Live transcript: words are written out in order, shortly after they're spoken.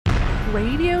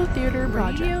Radio Theater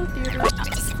Project.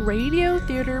 Radio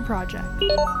Theater Project.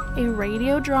 A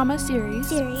radio drama series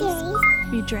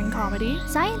featuring comedy,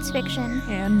 science fiction,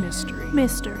 and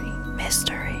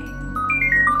mystery.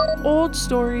 Old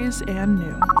stories and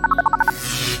new.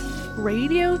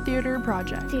 Radio Theater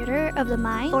Project. Theater of the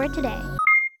mind for today.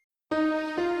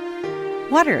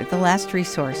 Water, the last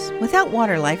resource. Without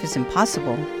water, life is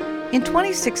impossible. In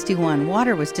 2061,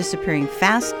 water was disappearing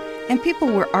fast, and people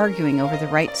were arguing over the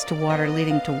rights to water,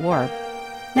 leading to war.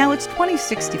 Now it's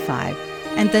 2065,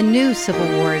 and the new Civil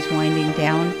War is winding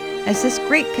down as this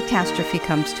great catastrophe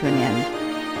comes to an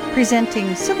end.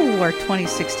 Presenting Civil War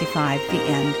 2065, The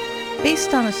End,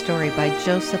 based on a story by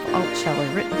Joseph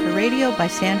Altsheler, written for radio by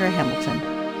Sandra Hamilton.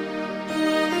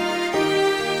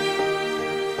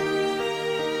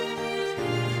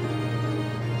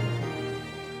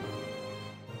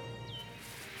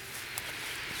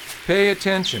 Pay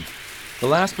attention. The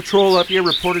last patrol up here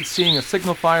reported seeing a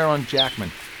signal fire on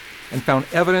Jackman and found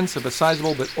evidence of a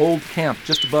sizable but old camp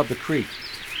just above the creek.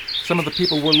 Some of the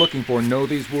people we're looking for know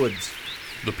these woods.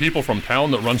 The people from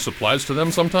town that run supplies to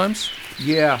them sometimes?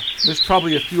 Yeah, there's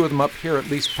probably a few of them up here at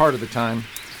least part of the time.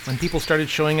 When people started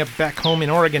showing up back home in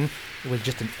Oregon, it was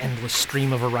just an endless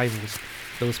stream of arrivals.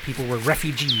 Those people were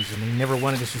refugees, and they never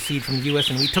wanted to secede from the U.S.,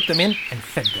 and we took them in and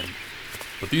fed them.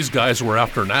 But these guys we're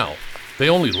after now, they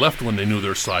only left when they knew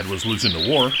their side was losing the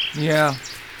war. Yeah,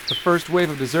 the first wave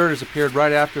of deserters appeared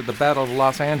right after the Battle of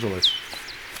Los Angeles.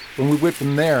 When we whipped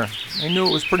them there, they knew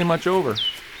it was pretty much over.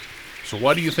 So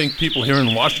why do you think people here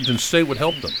in Washington State would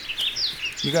help them?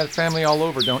 You got family all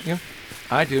over, don't you?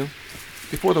 I do.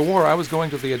 Before the war, I was going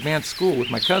to the advanced school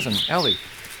with my cousin, Ellie,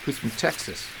 who's from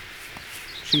Texas.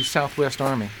 She's Southwest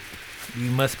Army. You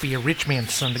must be a rich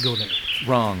man's son to go there.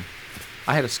 Wrong.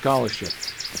 I had a scholarship.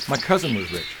 My cousin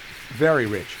was rich. Very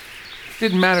rich.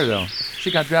 Didn't matter, though.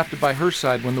 She got drafted by her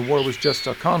side when the war was just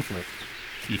a conflict.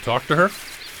 You talked to her?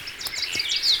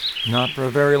 Not for a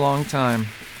very long time.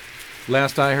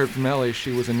 Last I heard from Ellie,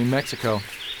 she was in New Mexico,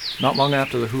 not long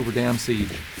after the Hoover Dam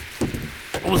siege.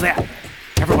 What was that?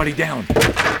 Everybody down.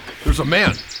 There's a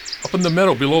man up in the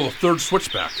meadow below the third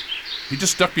switchback. He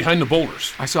just stuck behind the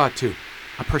boulders. I saw it, too.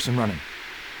 A person running.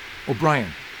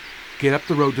 O'Brien, get up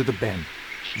the road to the bend.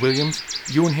 Williams,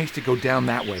 you and Hasty go down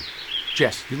that way.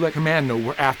 Jess, you let command know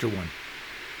we're after one.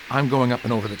 I'm going up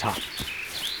and over the top.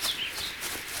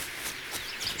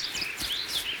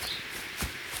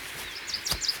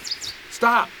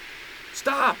 Stop!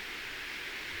 Stop!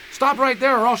 Stop right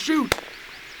there or I'll shoot!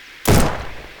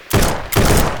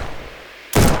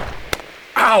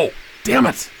 Ow! Damn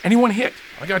it! Anyone hit?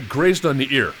 I got grazed on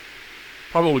the ear.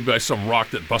 Probably by some rock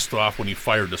that busted off when he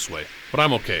fired this way. But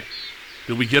I'm okay.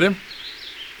 Did we get him?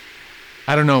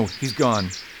 I don't know. He's gone.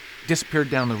 Disappeared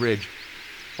down the ridge.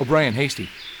 O'Brien, Hasty,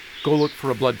 go look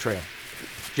for a blood trail.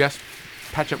 Jess,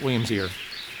 patch up Williams' ear.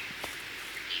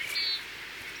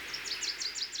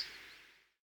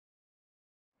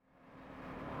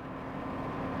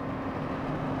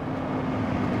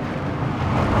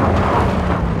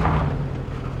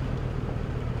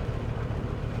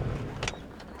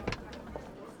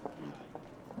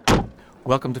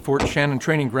 Welcome to Fort Shannon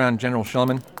Training Ground, General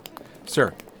Shellman.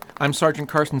 Sir, I'm Sergeant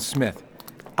Carson Smith.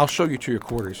 I'll show you to your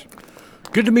quarters.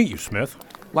 Good to meet you, Smith.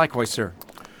 Likewise, sir.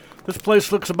 This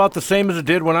place looks about the same as it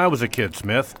did when I was a kid,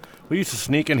 Smith. We used to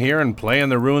sneak in here and play in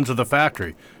the ruins of the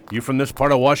factory. You from this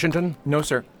part of Washington? No,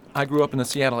 sir. I grew up in the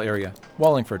Seattle area,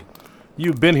 Wallingford.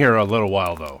 You've been here a little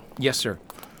while, though. Yes, sir.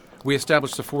 We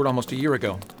established the fort almost a year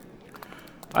ago.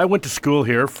 I went to school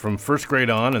here from first grade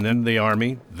on, and then the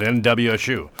Army, then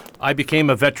WSU. I became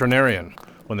a veterinarian.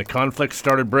 When the conflict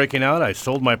started breaking out, I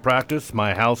sold my practice,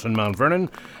 my house in Mount Vernon,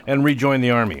 and rejoined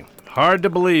the Army. Hard to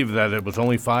believe that it was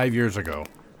only 5 years ago.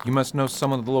 You must know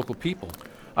some of the local people.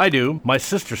 I do. My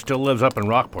sister still lives up in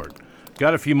Rockport.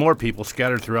 Got a few more people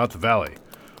scattered throughout the valley.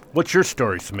 What's your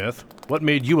story, Smith? What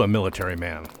made you a military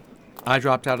man? I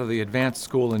dropped out of the advanced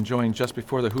school and joined just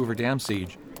before the Hoover Dam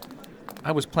siege.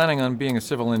 I was planning on being a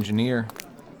civil engineer.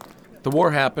 The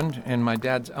war happened, and my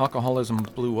dad's alcoholism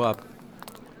blew up.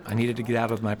 I needed to get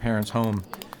out of my parents' home.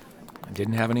 I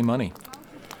didn't have any money.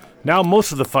 Now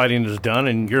most of the fighting is done,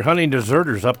 and you're hunting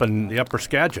deserters up in the upper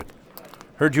Skagit.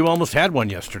 Heard you almost had one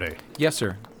yesterday. Yes,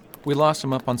 sir. We lost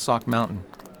him up on Sauk Mountain.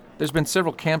 There's been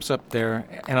several camps up there,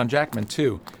 and on Jackman,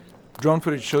 too. Drone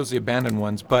footage shows the abandoned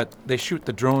ones, but they shoot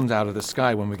the drones out of the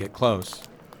sky when we get close.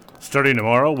 Starting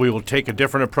tomorrow, we will take a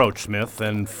different approach, Smith,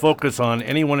 and focus on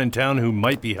anyone in town who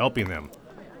might be helping them.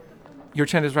 Your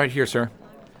tent is right here, sir.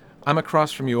 I'm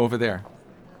across from you over there.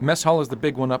 Mess hall is the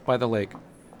big one up by the lake.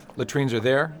 Latrines are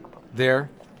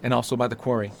there, and also by the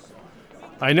quarry.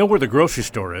 I know where the grocery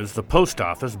store is, the post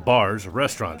office, bars,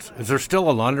 restaurants. Is there still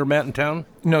a laundromat in town?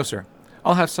 No, sir.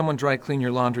 I'll have someone dry clean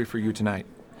your laundry for you tonight.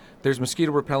 There's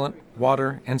mosquito repellent,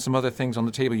 water, and some other things on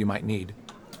the table you might need.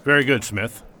 Very good,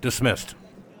 Smith. Dismissed.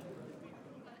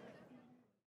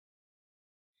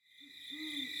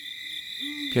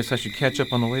 Guess I should catch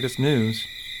up on the latest news.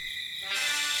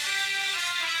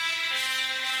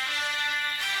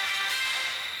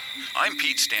 I'm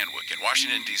Pete Stanwyck in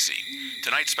Washington, D.C.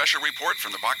 Tonight's special report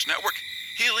from the Vox Network,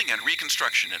 Healing and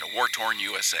Reconstruction in a War-Torn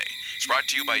USA. It's brought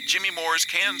to you by Jimmy Moore's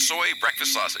Canned Soy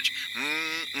Breakfast Sausage.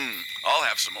 I'll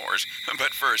have some Moores.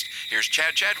 But first, here's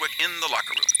Chad Chadwick in the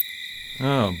locker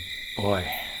room. Oh, boy.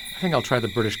 I think I'll try the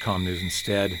British comm news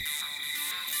instead.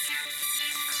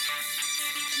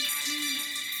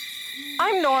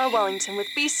 I'm Nora Wellington with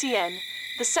BCN.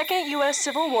 The Second U.S.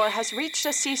 Civil War has reached a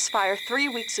ceasefire 3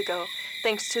 weeks ago,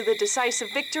 thanks to the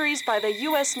decisive victories by the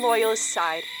U.S. Loyalist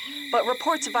side. But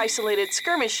reports of isolated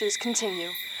skirmishes continue.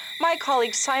 My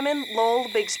colleague Simon Lowell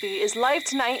Bigsby is live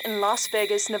tonight in Las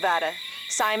Vegas, Nevada.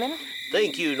 Simon?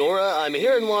 Thank you, Nora. I'm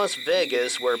here in Las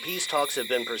Vegas, where peace talks have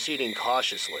been proceeding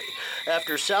cautiously.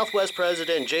 After Southwest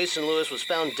President Jason Lewis was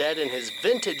found dead in his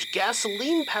vintage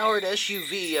gasoline-powered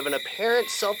SUV of an apparent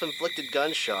self-inflicted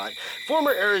gunshot,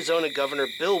 former Arizona Governor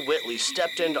Bill Whitley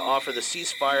stepped in to offer the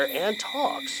ceasefire and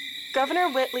talks. Governor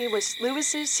Whitley was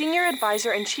Lewis's senior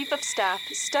advisor and chief of staff,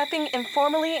 stepping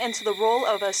informally into the role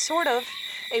of a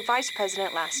vice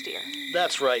president last year.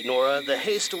 That's right, Nora. The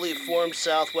hastily formed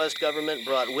Southwest government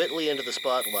brought Whitley into the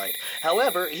spotlight.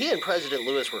 However, he and President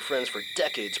Lewis were friends for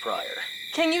decades prior.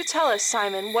 Can you tell us,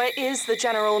 Simon, what is the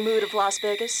general mood of Las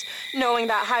Vegas, knowing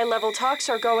that high-level talks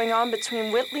are going on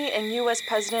between Whitley and U.S.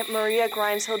 President Maria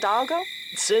Grimes Hidalgo?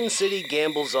 Sin City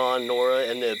gambles on, Nora,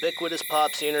 and the ubiquitous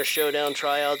Pop Scener Showdown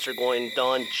tryouts are going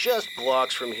on just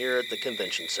blocks from here at the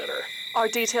convention center. Are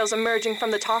details emerging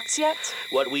from the talks yet?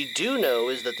 What we do know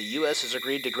is that the U.S. has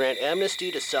agreed to grant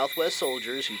amnesty to Southwest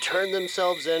soldiers who turned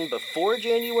themselves in before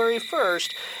January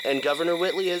 1st, and Governor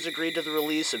Whitley has agreed to the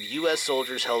release of U.S.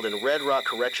 soldiers held in Red Rock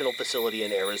Correctional Facility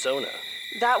in Arizona.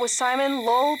 That was Simon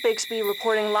Lowell Bigsby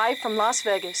reporting live from Las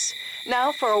Vegas.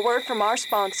 Now for a word from our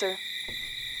sponsor.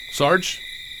 Sarge,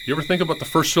 you ever think about the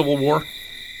first Civil War?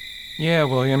 Yeah,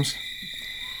 Williams.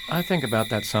 I think about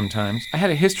that sometimes. I had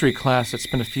a history class that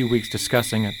spent a few weeks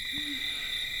discussing it.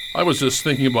 I was just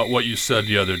thinking about what you said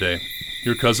the other day.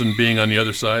 Your cousin being on the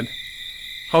other side.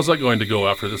 How's that going to go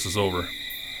after this is over?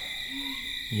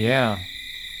 Yeah.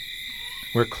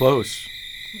 We're close.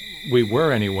 We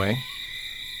were, anyway.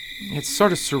 It's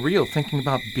sort of surreal thinking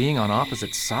about being on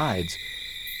opposite sides.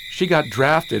 She got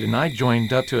drafted, and I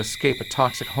joined up to escape a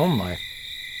toxic home life.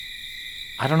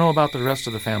 I don't know about the rest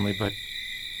of the family, but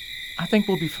I think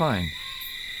we'll be fine.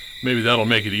 Maybe that'll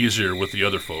make it easier with the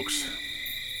other folks.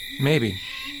 Maybe.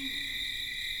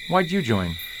 Why'd you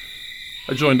join?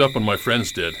 I joined up when my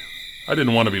friends did. I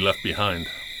didn't want to be left behind.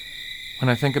 When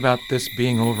I think about this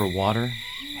being over water,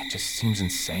 it just seems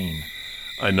insane.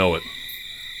 I know it.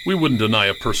 We wouldn't deny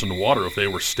a person water if they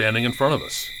were standing in front of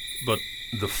us. But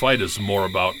the fight is more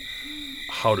about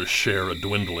how to share a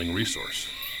dwindling resource.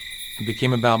 It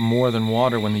became about more than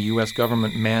water when the U.S.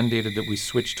 government mandated that we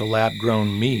switch to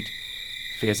lab-grown meat,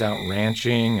 phase out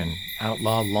ranching and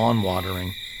outlaw lawn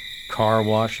watering, car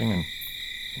washing, and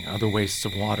other wastes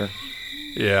of water.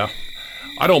 Yeah,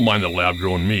 I don't mind the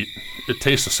lab-grown meat. It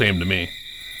tastes the same to me.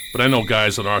 But I know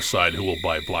guys on our side who will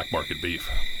buy black market beef.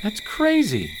 That's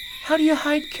crazy. How do you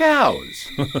hide cows?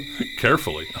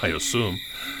 Carefully, I assume.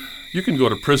 You can go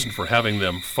to prison for having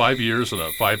them 5 years and a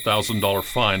 $5,000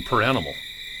 fine per animal.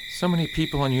 So many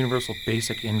people on universal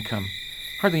basic income.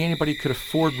 Hardly anybody could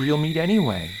afford real meat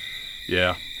anyway.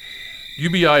 Yeah.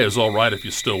 UBI is all right if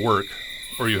you still work,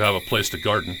 or you have a place to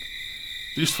garden.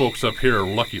 These folks up here are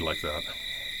lucky like that.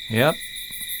 Yep.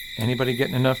 Anybody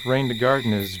getting enough rain to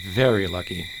garden is very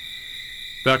lucky.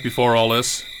 Back before all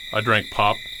this, I drank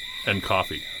pop and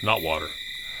coffee, not water.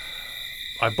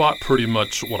 I bought pretty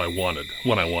much what I wanted,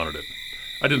 when I wanted it.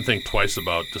 I didn't think twice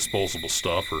about disposable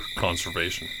stuff or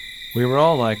conservation. We were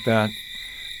all like that.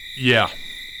 Yeah.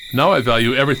 Now I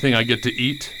value everything I get to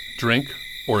eat, drink,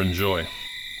 or enjoy.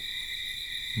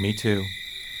 Me too.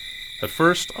 At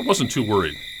first, I wasn't too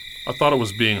worried. I thought it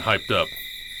was being hyped up.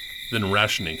 Then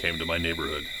rationing came to my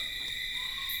neighborhood.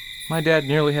 My dad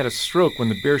nearly had a stroke when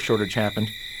the beer shortage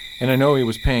happened, and I know he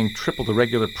was paying triple the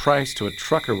regular price to a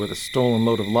trucker with a stolen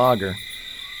load of lager.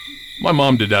 My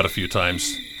mom did that a few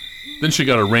times. Then she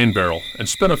got a rain barrel and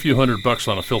spent a few $100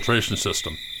 on a filtration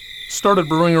system. Started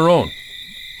brewing her own.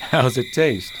 How's it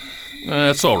taste?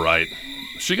 It's all right.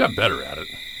 She got better at it.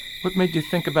 What made you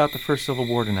think about the first Civil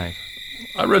War tonight?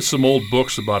 I read some old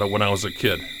books about it when I was a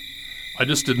kid. I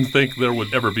just didn't think there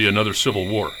would ever be another civil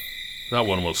war. That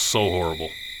one was so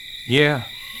horrible. Yeah,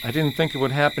 I didn't think it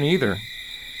would happen either.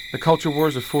 The culture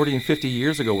wars of 40 and 50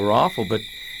 years ago were awful, but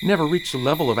never reached the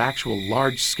level of actual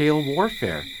large-scale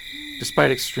warfare,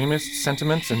 despite extremist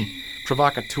sentiments and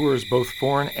provocateurs both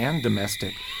foreign and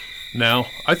domestic. Now,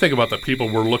 I think about the people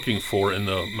we're looking for in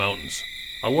the mountains.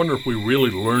 I wonder if we really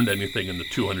learned anything in the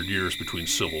 200 years between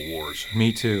civil wars.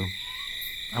 Me too.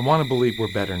 I want to believe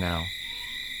we're better now.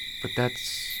 But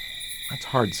that's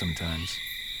hard sometimes.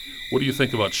 What do you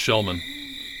think about Shellman?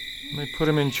 They put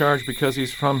him in charge because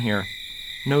he's from here.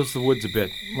 Knows the woods a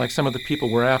bit, like some of the people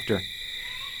we're after.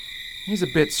 He's a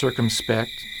bit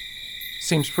circumspect.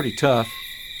 Seems pretty tough.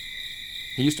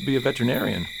 He used to be a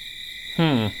veterinarian.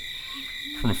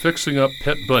 From fixing up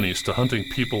pet bunnies to hunting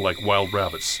people like wild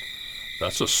rabbits.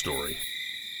 That's a story.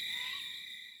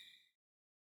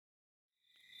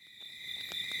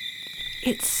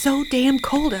 It's so damn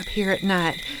cold up here at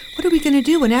night. What are we going to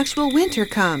do when actual winter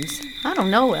comes? I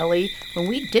don't know, Ellie. When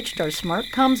we ditched our smart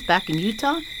comms back in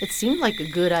Utah, it seemed like a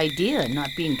good idea,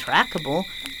 not being trackable.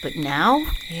 But now?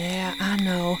 Yeah, I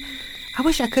know. I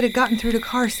wish I could have gotten through to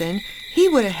Carson. He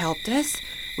would have helped us.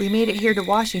 We made it here to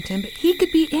Washington, but he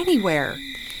could be anywhere.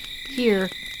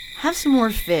 Here, have some more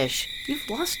fish. You've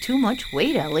lost too much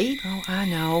weight, Ellie. Oh, I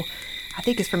know. I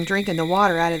think it's from drinking the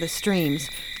water out of the streams.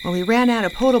 When we ran out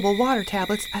of potable water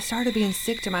tablets, I started being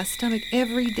sick to my stomach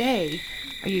every day.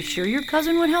 Are you sure your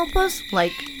cousin would help us?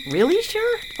 Like, really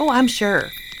sure? Oh, I'm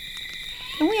sure.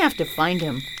 Then we have to find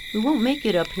him. We won't make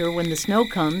it up here when the snow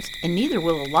comes, and neither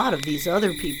will a lot of these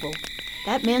other people.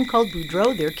 That man called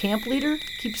Boudreaux, their camp leader,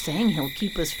 keeps saying he'll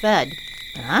keep us fed,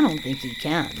 but I don't think he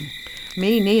can.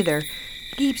 Me neither.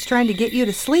 He keeps trying to get you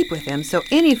to sleep with him, so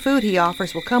any food he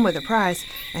offers will come with a price,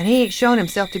 and he ain't shown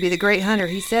himself to be the great hunter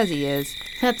he says he is.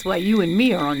 That's why you and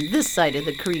me are on this side of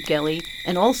the creek, Ellie,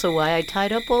 and also why I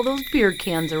tied up all those beer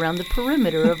cans around the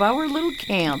perimeter of our little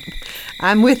camp.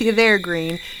 I'm with you there,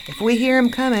 Green. If we hear him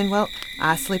coming, well,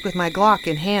 I sleep with my Glock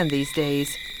in hand these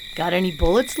days. Got any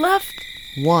bullets left?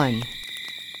 One.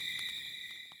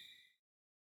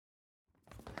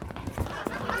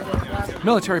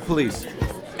 Military police.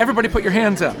 Everybody put your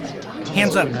hands up.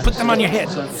 Hands up. Put them on your head.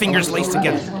 Fingers laced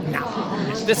together. Now.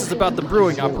 If this is about the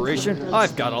brewing operation,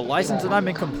 I've got a license and I'm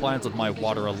in compliance with my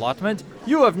water allotment.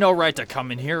 You have no right to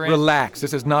come in here and... Relax.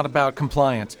 This is not about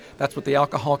compliance. That's what the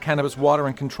Alcohol, Cannabis, Water,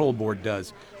 and Control Board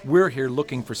does. We're here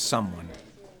looking for someone.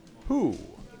 Who?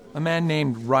 A man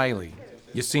named Riley.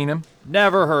 You seen him?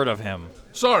 Never heard of him.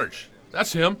 Sarge,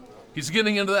 that's him. He's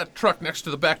getting into that truck next to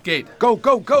the back gate. Go,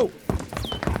 go, go!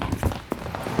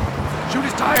 Shoot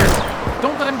his tires!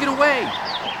 Don't let him get away!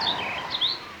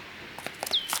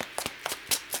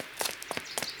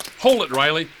 Hold it,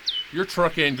 Riley. Your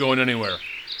truck ain't going anywhere.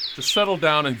 Just settle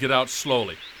down and get out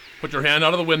slowly. Put your hand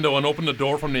out of the window and open the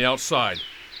door from the outside.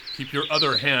 Keep your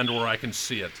other hand where I can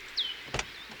see it.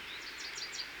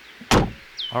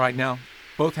 All right, now,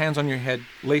 both hands on your head,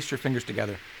 lace your fingers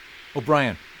together.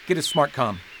 O'Brien, get his smart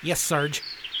comm. Yes, Sarge.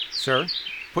 Sir,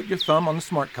 put your thumb on the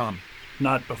smart comm.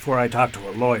 Not before I talk to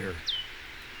a lawyer.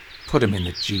 Put him in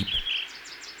the Jeep.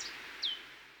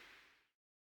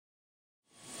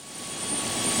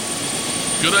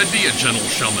 Good idea, General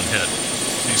Shellman Head.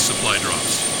 These supply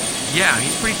drops. Yeah,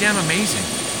 he's pretty damn amazing.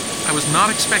 I was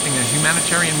not expecting a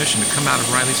humanitarian mission to come out of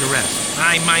Riley's arrest.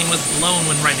 My mind was blown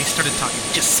when Riley started talking.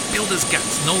 Just spilled his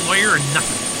guts. No lawyer or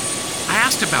nothing. I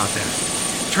asked about that.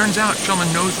 Turns out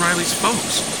Shellman knows Riley's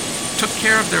folks. Took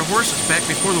care of their horses back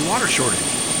before the water shortage.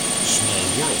 Small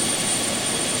world.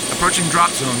 Approaching drop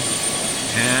zone.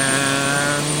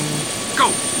 And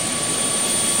go!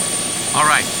 All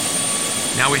right.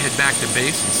 Now we head back to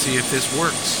base and see if this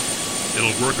works.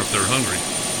 It'll work if they're hungry.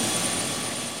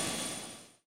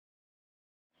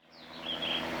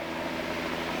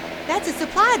 That's a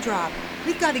supply drop.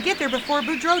 We've got to get there before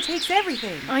Boudreaux takes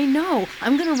everything. I know.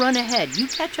 I'm going to run ahead. You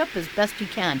catch up as best you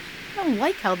can. I don't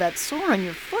like how that sore on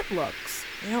your foot looks.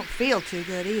 You don't feel too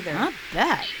good either. Not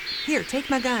bad. Here, take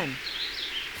my gun.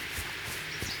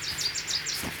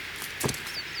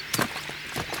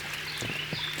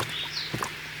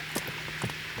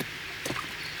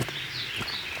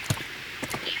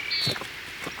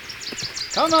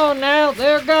 Come on now,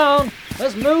 they're gone.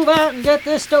 Let's move out and get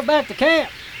this stuff back to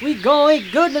camp. We gonna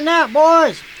eat good tonight,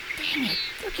 boys. Dang it,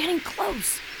 they're getting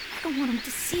close. I don't want them to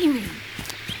see me.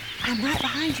 I'm right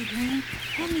behind you, Green.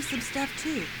 Hand me some stuff,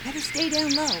 too. Better stay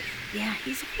down low. Yeah,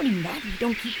 he's already mad we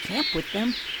don't keep camp with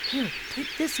them. Here, take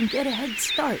this and get a head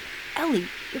start. Ellie,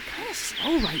 you're kind of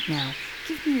slow right now.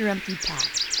 Give me your empty pack,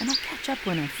 and I'll catch up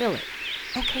when I fill it.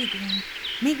 Okay, Green.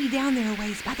 Meet me down there a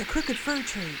ways by the crooked fir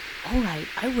tree. All right,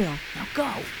 I will. Now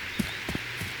go.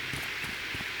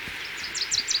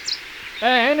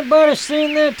 Hey, anybody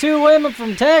seen them two women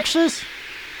from Texas?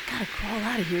 Gotta crawl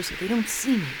out of here so they don't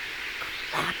see me.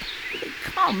 Crap. Here they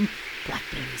come.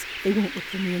 Blackberries. They won't look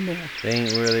for me in there. They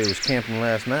ain't where they was camping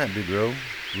last night, Boudreaux.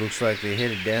 Looks like they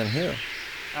headed downhill.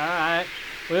 All right,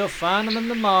 we'll find them in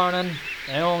the morning.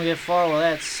 They won't get far with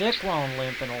that cyclone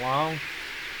limping along.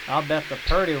 I'll bet the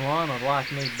pretty one would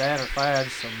like me better if I had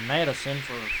some medicine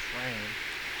for a friend.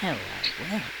 Hell,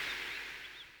 I will.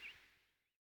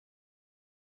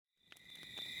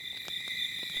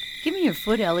 Give me your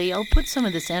foot, Ellie. I'll put some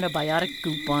of this antibiotic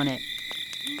goop on it.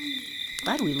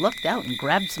 Glad we lucked out and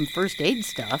grabbed some first aid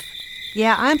stuff.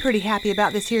 Yeah, I'm pretty happy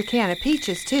about this here can of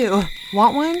peaches, too.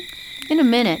 Want one? In a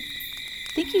minute.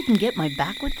 Think you can get my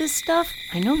back with this stuff?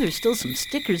 I know there's still some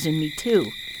stickers in me,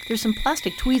 too. There's some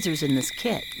plastic tweezers in this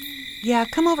kit. Yeah,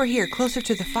 come over here, closer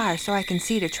to the fire, so I can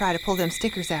see to try to pull them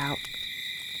stickers out.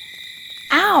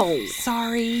 Ow!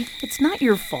 Sorry. It's not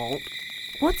your fault.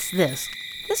 What's this?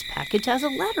 This package has a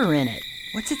letter in it.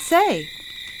 What's it say?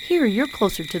 Here, you're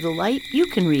closer to the light. You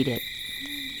can read it.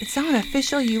 It's on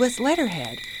official U.S.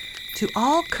 letterhead. To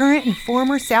all current and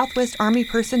former Southwest Army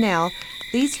personnel,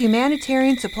 these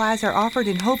humanitarian supplies are offered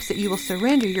in hopes that you will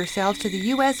surrender yourselves to the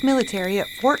U.S. military at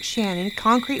Fort Shannon,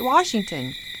 Concrete,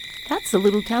 Washington. That's the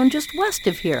little town just west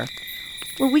of here,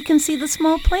 where we can see the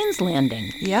small planes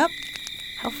landing. Yep.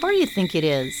 How far do you think it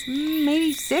is?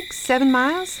 Maybe 6-7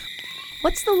 miles.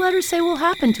 What's the letter say will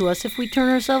happen to us if we turn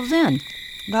ourselves in?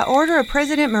 By order of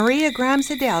President Maria Grimes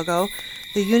Hidalgo,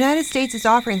 the United States is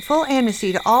offering full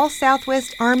amnesty to all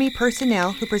Southwest Army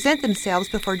personnel who present themselves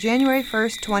before January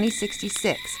 1st,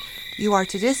 2066. You are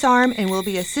to disarm and will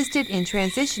be assisted in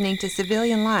transitioning to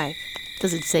civilian life.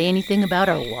 Does it say anything about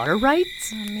our water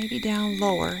rights? Maybe down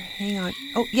lower. Hang on.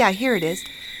 Oh, yeah, here it is.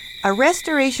 A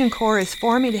restoration corps is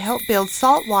forming to help build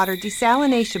saltwater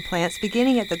desalination plants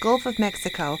beginning at the Gulf of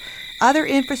Mexico. Other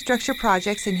infrastructure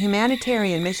projects and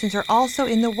humanitarian missions are also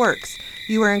in the works.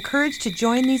 You are encouraged to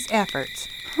join these efforts.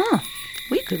 Huh.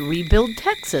 We could rebuild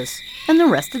Texas and the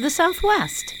rest of the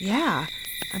Southwest. Yeah.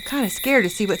 I'm kind of scared to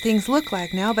see what things look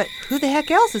like now, but who the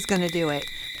heck else is going to do it?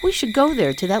 We should go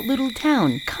there to that little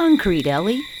town, Concrete,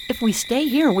 Ellie. If we stay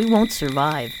here, we won't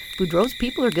survive. Boudreaux's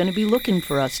people are going to be looking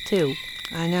for us, too.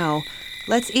 I know.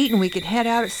 Let's eat and we can head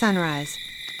out at sunrise.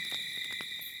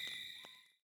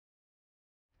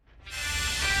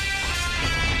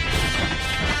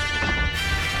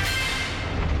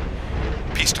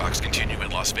 Peace talks continue in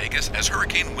Las Vegas as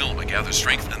Hurricane Wilma gathers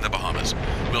strength in the Bahamas.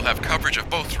 We'll have coverage of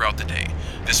both throughout the day.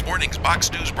 This morning's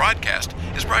Box News broadcast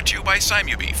is brought to you by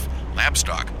Simu Beef, lab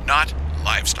stock, not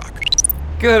livestock.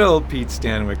 Good old Pete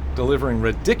Stanwyck, delivering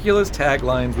ridiculous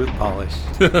taglines with polish.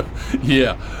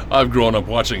 Yeah, I've grown up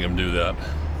watching him do that.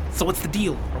 So what's the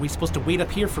deal? Are we supposed to wait up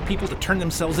here for people to turn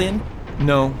themselves in?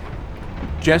 No.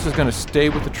 Jess is going to stay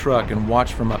with the truck and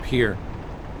watch from up here.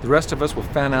 The rest of us will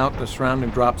fan out the surrounding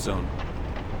drop zone.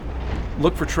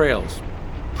 Look for trails,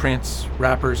 prints,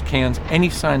 wrappers, cans,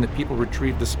 any sign that people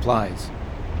retrieve the supplies.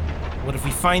 What if we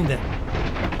find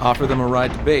them? Offer them a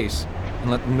ride to base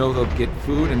and let them know they'll get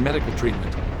food and medical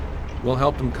treatment. We'll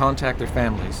help them contact their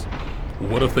families.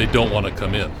 What if they don't want to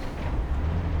come in?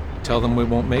 Tell them we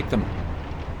won't make them.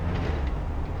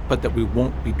 But that we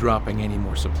won't be dropping any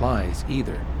more supplies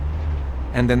either.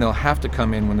 And then they'll have to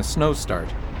come in when the snows start.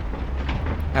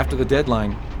 After the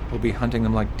deadline, we'll be hunting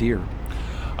them like deer.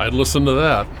 I'd listen to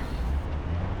that.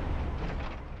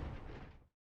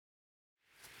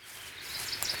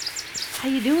 How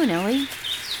you doing, Ellie?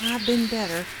 I've been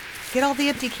better. Get all the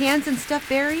empty cans and stuff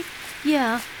buried?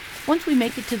 Yeah. Once we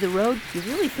make it to the road, you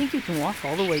really think you can walk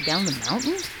all the way down the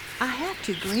mountain? I have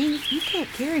to, Green. You can't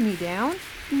carry me down.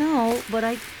 No, but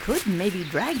I could maybe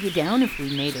drag you down if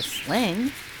we made a sling.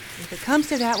 If it comes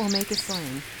to that, we'll make a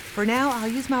sling. For now, I'll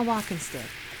use my walking stick.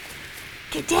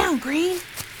 Get down, Green!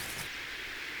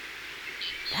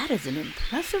 That is an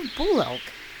impressive bull elk.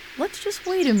 Let's just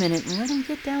wait a minute and let him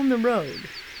get down the road.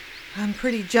 I'm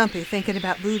pretty jumpy thinking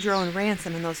about Boudreaux and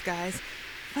Ransom and those guys.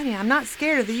 Funny, I'm not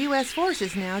scared of the U.S.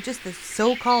 forces now, just the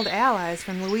so-called allies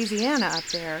from Louisiana up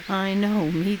there. I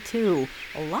know, me too.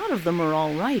 A lot of them are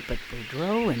all right, but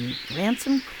Boudreaux and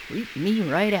Ransom creep me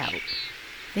right out.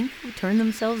 Think they'll turn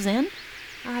themselves in?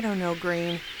 I don't know,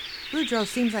 Green. Boudreaux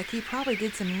seems like he probably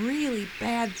did some really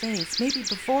bad things, maybe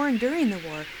before and during the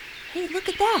war. Hey, look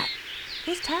at that.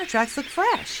 Those tire tracks look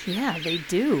fresh. Yeah, they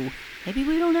do. Maybe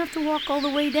we don't have to walk all the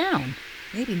way down.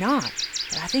 Maybe not,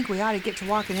 but I think we ought to get to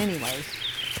walking anyway.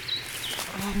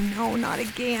 Oh, no, not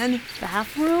again.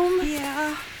 Bathroom?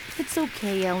 Yeah. It's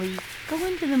okay, Ellie. Go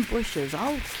into them bushes.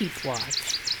 I'll keep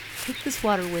watch. Take this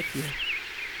water with you.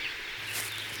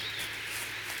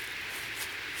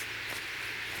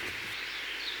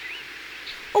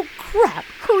 Oh, crap!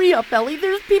 Hurry up, Ellie.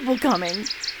 There's people coming.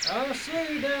 I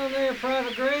see you down there,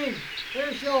 Private Green.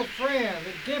 There's your friend,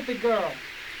 the Gimpy girl.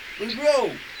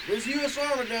 Boudreaux, there's U.S.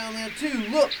 Armor down there, too.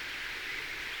 Look.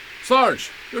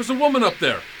 Sarge, there's a woman up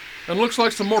there. And looks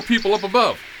like some more people up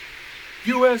above.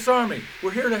 U.S. Army,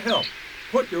 we're here to help.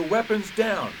 Put your weapons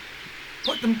down.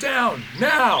 Put them down,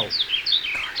 now!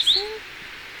 Carson?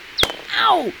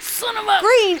 Ow! Son of a...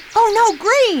 Green! Oh, no,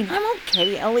 Green! I'm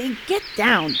okay, Ellie. Get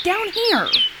down. Down here.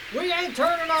 We ain't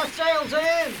turning ourselves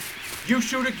in. You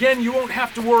shoot again, you won't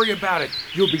have to worry about it.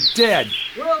 You'll be dead.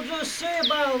 We'll just see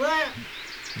about that.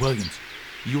 Williams,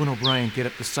 you and O'Brien get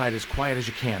up the side as quiet as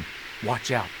you can.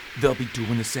 Watch out. They'll be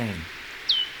doing the same.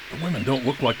 The women don't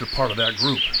look like they're part of that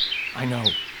group. I know.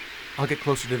 I'll get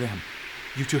closer to them.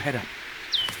 You two head up.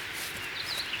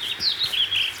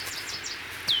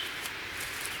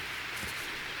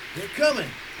 They're coming.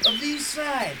 Up the east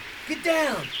side. Get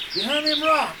down. Behind them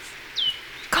rocks.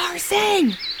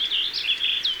 Carson!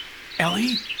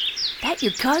 Ellie? That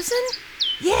your cousin?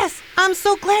 Yes, I'm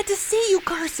so glad to see you,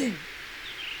 Carson.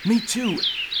 Me too.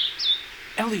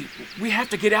 Ellie, we have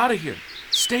to get out of here.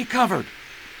 Stay covered.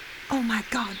 Oh my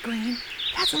God, Green.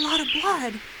 That's a lot of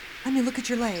blood. Let me look at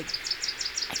your leg.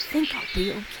 I think I'll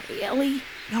be okay, Ellie.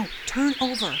 No, turn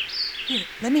over. Here,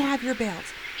 let me have your belt.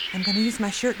 I'm going to use my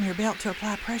shirt and your belt to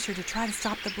apply pressure to try to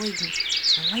stop the bleeding.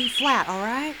 Now lay flat, all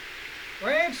right?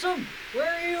 Ransom,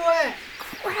 where are you at?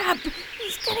 Crap!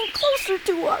 He's getting closer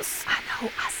to us. I know,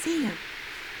 I see him.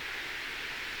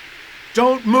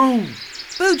 Don't move!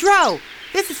 Boudreaux,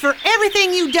 this is for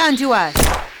everything you've done to us.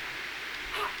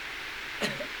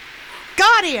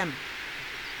 Got him!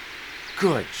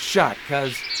 Good shot,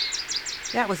 cuz.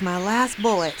 That was my last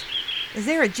bullet. Is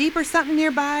there a Jeep or something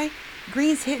nearby?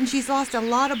 Green's hit and she's lost a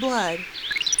lot of blood.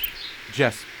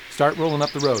 Jess, start rolling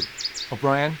up the road.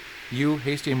 O'Brien, you,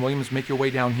 Hasty, and Williams make your way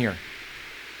down here.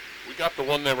 We got the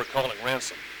one they were calling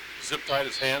Ransom. Zip-tied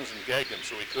his hands and gagged him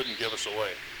so he couldn't give us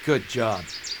away. Good job.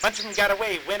 Bunch of them got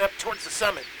away, went up towards the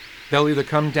summit. They'll either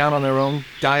come down on their own,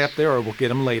 die up there, or we'll get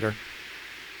them later.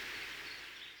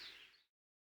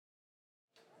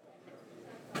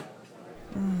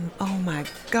 Oh my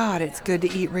God, it's good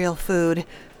to eat real food.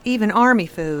 Even Army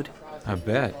food. I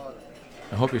bet.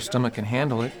 I hope your stomach can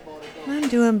handle it. I'm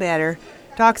doing better.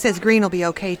 Doc says Green will be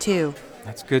okay too.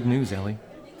 That's good news, Ellie.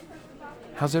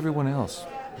 How's everyone else?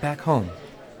 Back home?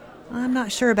 I'm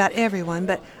not sure about everyone,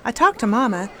 but I talked to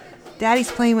Mama.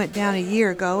 Daddy's plane went down a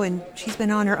year ago, and she's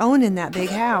been on her own in that big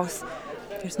house.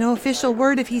 There's no official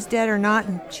word if he's dead or not,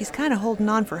 and she's kind of holding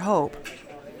on for hope.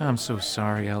 I'm so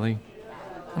sorry, Ellie.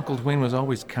 Uncle Dwayne was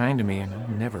always kind to me, and I'll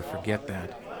never forget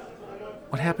that.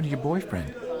 What happened to your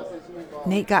boyfriend?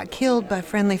 Nate got killed by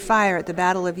friendly fire at the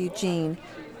Battle of Eugene.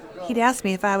 He'd asked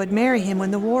me if I would marry him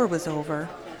when the war was over.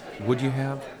 Would you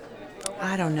have?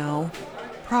 I don't know.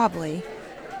 Probably.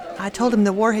 I told him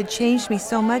the war had changed me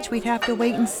so much we'd have to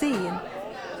wait and see, and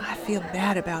I feel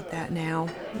bad about that now.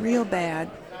 Real bad.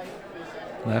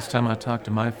 Last time I talked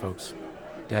to my folks,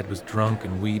 Dad was drunk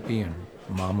and weepy, and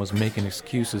Mom was making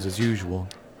excuses as usual.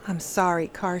 I'm sorry,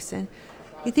 Carson.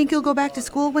 You think you'll go back to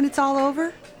school when it's all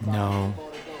over? No.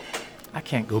 I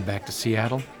can't go back to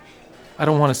Seattle. I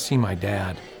don't want to see my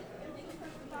dad.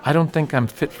 I don't think I'm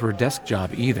fit for a desk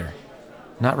job either.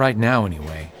 Not right now,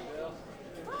 anyway.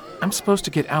 I'm supposed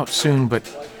to get out soon, but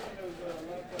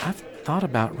I've thought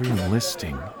about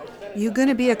re-enlisting. You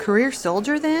gonna be a career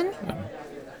soldier then?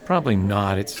 Probably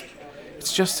not. It's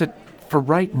just that for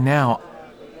right now,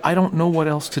 I don't know what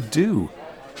else to do.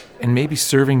 And maybe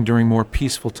serving during more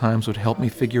peaceful times would help me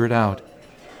figure it out.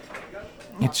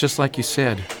 It's just like you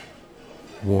said.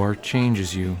 War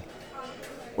changes you.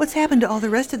 What's happened to all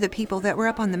the rest of the people that were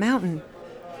up on the mountain?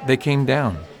 They came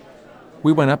down.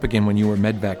 We went up again when you were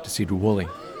medvac to Cedar Woolley.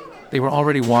 They were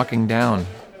already walking down.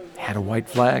 Had a white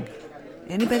flag.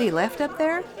 Anybody left up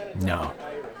there? No.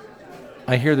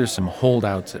 I hear there's some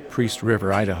holdouts at Priest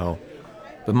River, Idaho,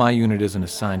 but my unit isn't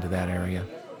assigned to that area.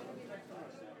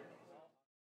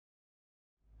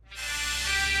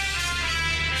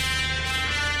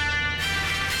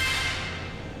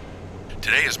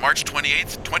 Today is March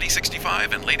 28th,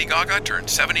 2065, and Lady Gaga turned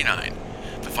 79.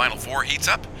 The Final Four heats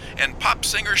up, and Pop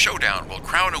Singer Showdown will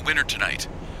crown a winner tonight.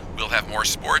 We'll have more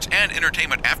sports and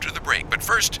entertainment after the break, but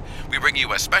first, we bring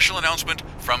you a special announcement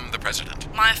from the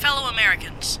President. My fellow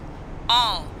Americans,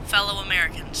 all fellow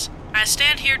Americans, I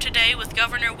stand here today with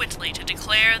Governor Whitley to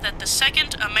declare that the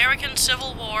Second American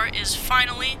Civil War is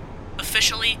finally,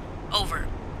 officially over.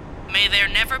 May there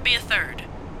never be a third.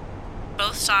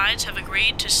 both sides have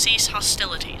agreed to cease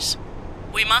hostilities.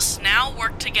 We must now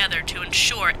work together to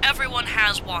ensure everyone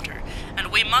has water,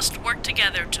 and we must work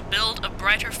together to build a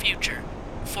brighter future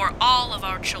for all of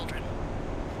our children.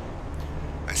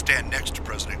 I stand next to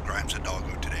President Grimes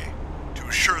Hidalgo today to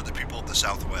assure the people of the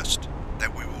Southwest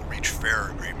that we will reach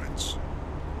fair agreements.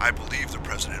 I believe the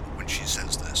President when she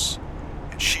says this,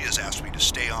 and she has asked me to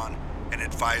stay on and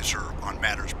advise her on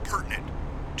matters pertinent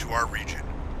to our region.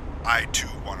 I too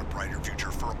want a brighter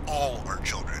future for all our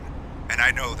children, and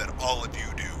I know that all of you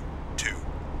do, too.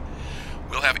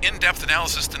 We'll have in-depth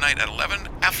analysis tonight at 11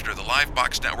 after the live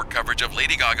Box Network coverage of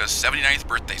Lady Gaga's 79th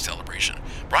birthday celebration.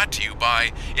 Brought to you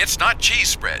by It's Not Cheese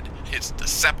Spread, it's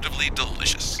deceptively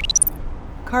delicious.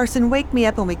 Carson, wake me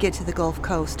up when we get to the Gulf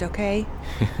Coast, okay?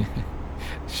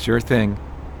 Sure thing.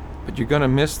 But you're gonna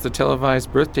miss the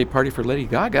televised birthday party for Lady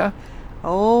Gaga.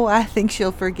 Oh, I think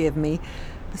she'll forgive me.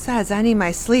 Besides, I need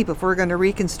my sleep if we're going to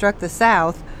reconstruct the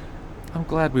South. I'm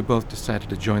glad we both decided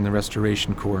to join the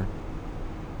Restoration Corps.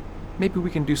 Maybe we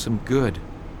can do some good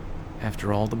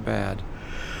after all the bad.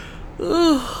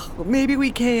 Ugh, maybe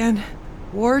we can.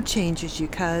 War changes you,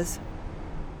 cuz.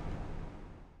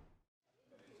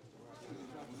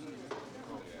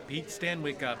 Pete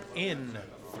Stanwyck up in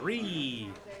 3,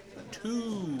 2,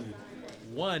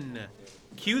 1.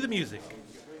 Cue the music.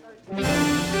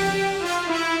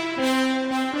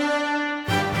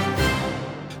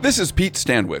 This is Pete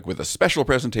Stanwyck with a special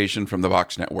presentation from the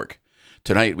Box Network.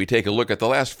 Tonight we take a look at the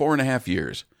last 4.5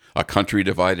 years, a country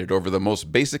divided over the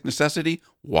most basic necessity,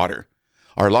 water.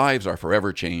 Our lives are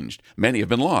forever changed. Many have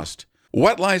been lost.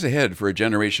 What lies ahead for a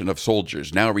generation of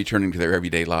soldiers now returning to their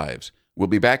everyday lives? We'll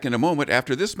be back in a moment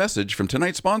after this message from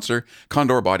tonight's sponsor,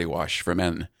 Condor Body Wash for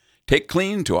Men. Take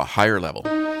clean to a higher level.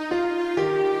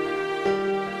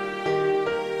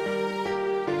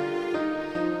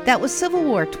 That was Civil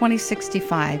War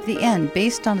 2065, The End,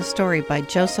 based on a story by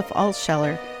Joseph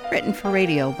Altsheler, written for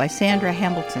radio by Sandra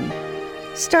Hamilton.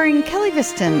 Starring Kelly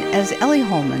Viston as Ellie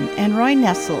Holman and Roy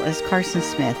Nessel as Carson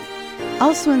Smith.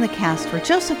 Also in the cast were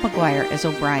Joseph McGuire as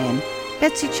O'Brien,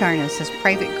 Betsy Charnas as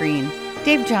Private Green,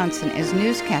 Dave Johnson as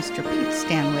newscaster Pete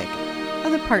Stanwyck.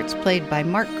 Other parts played by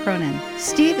Mark Cronin,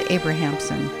 Steve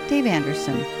Abrahamson, Dave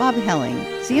Anderson, Bob Helling,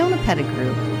 Ziona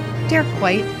Pettigrew, Derek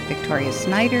White, Victoria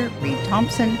Snyder, Reed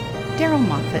Thompson, Daryl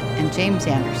Moffat, and James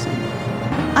Anderson.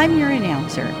 I'm your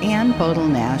announcer, Ann Bodel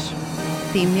Nash.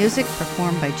 Theme music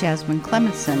performed by Jasmine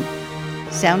Clemenson.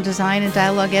 Sound design and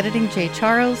dialogue editing, Jay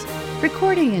Charles.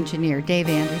 Recording engineer, Dave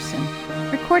Anderson.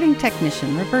 Recording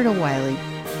technician, Roberta Wiley.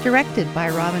 Directed by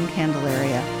Robin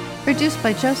Candelaria. Produced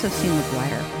by Joseph C.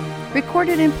 McGuire.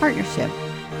 Recorded in partnership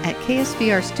at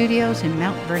KSVR Studios in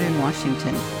Mount Vernon,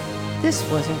 Washington. This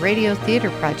was a Radio Theater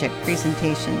Project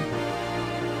presentation.